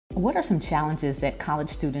What are some challenges that college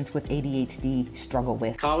students with ADHD struggle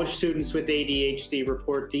with? College students with ADHD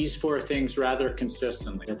report these four things rather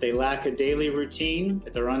consistently: that they lack a daily routine,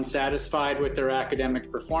 that they're unsatisfied with their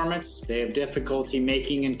academic performance, they have difficulty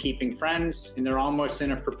making and keeping friends, and they're almost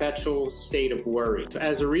in a perpetual state of worry. So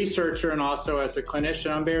as a researcher and also as a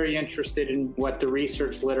clinician, I'm very interested in what the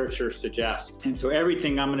research literature suggests. And so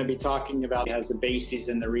everything I'm going to be talking about has a basis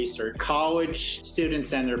in the research. College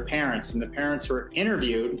students and their parents, and the parents were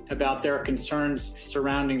interviewed about their concerns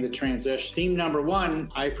surrounding the transition. Theme number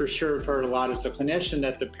one, I for sure have heard a lot as a clinician,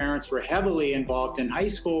 that the parents were heavily involved in high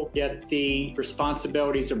school, yet the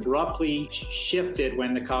responsibilities abruptly shifted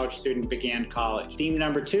when the college student began college. Theme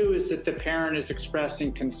number two is that the parent is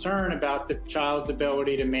expressing concern about the child's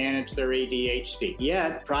ability to manage their ADHD.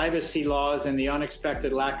 Yet, privacy laws and the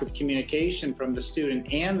unexpected lack of communication from the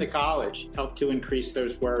student and the college helped to increase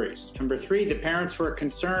those worries. Number three, the parents were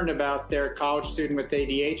concerned about their college student with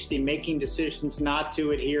ADHD making decisions not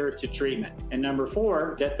to adhere to treatment. And number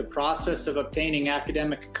four, that the process of obtaining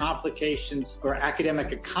academic complications or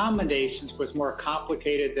academic accommodations was more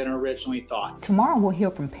complicated than originally thought. Tomorrow we'll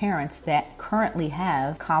hear from parents that currently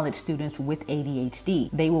have college students with ADHD.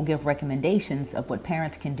 They will give recommendations of what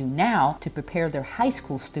parents can do now to prepare their high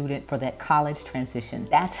school student for that college transition.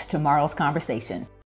 That's tomorrow's conversation.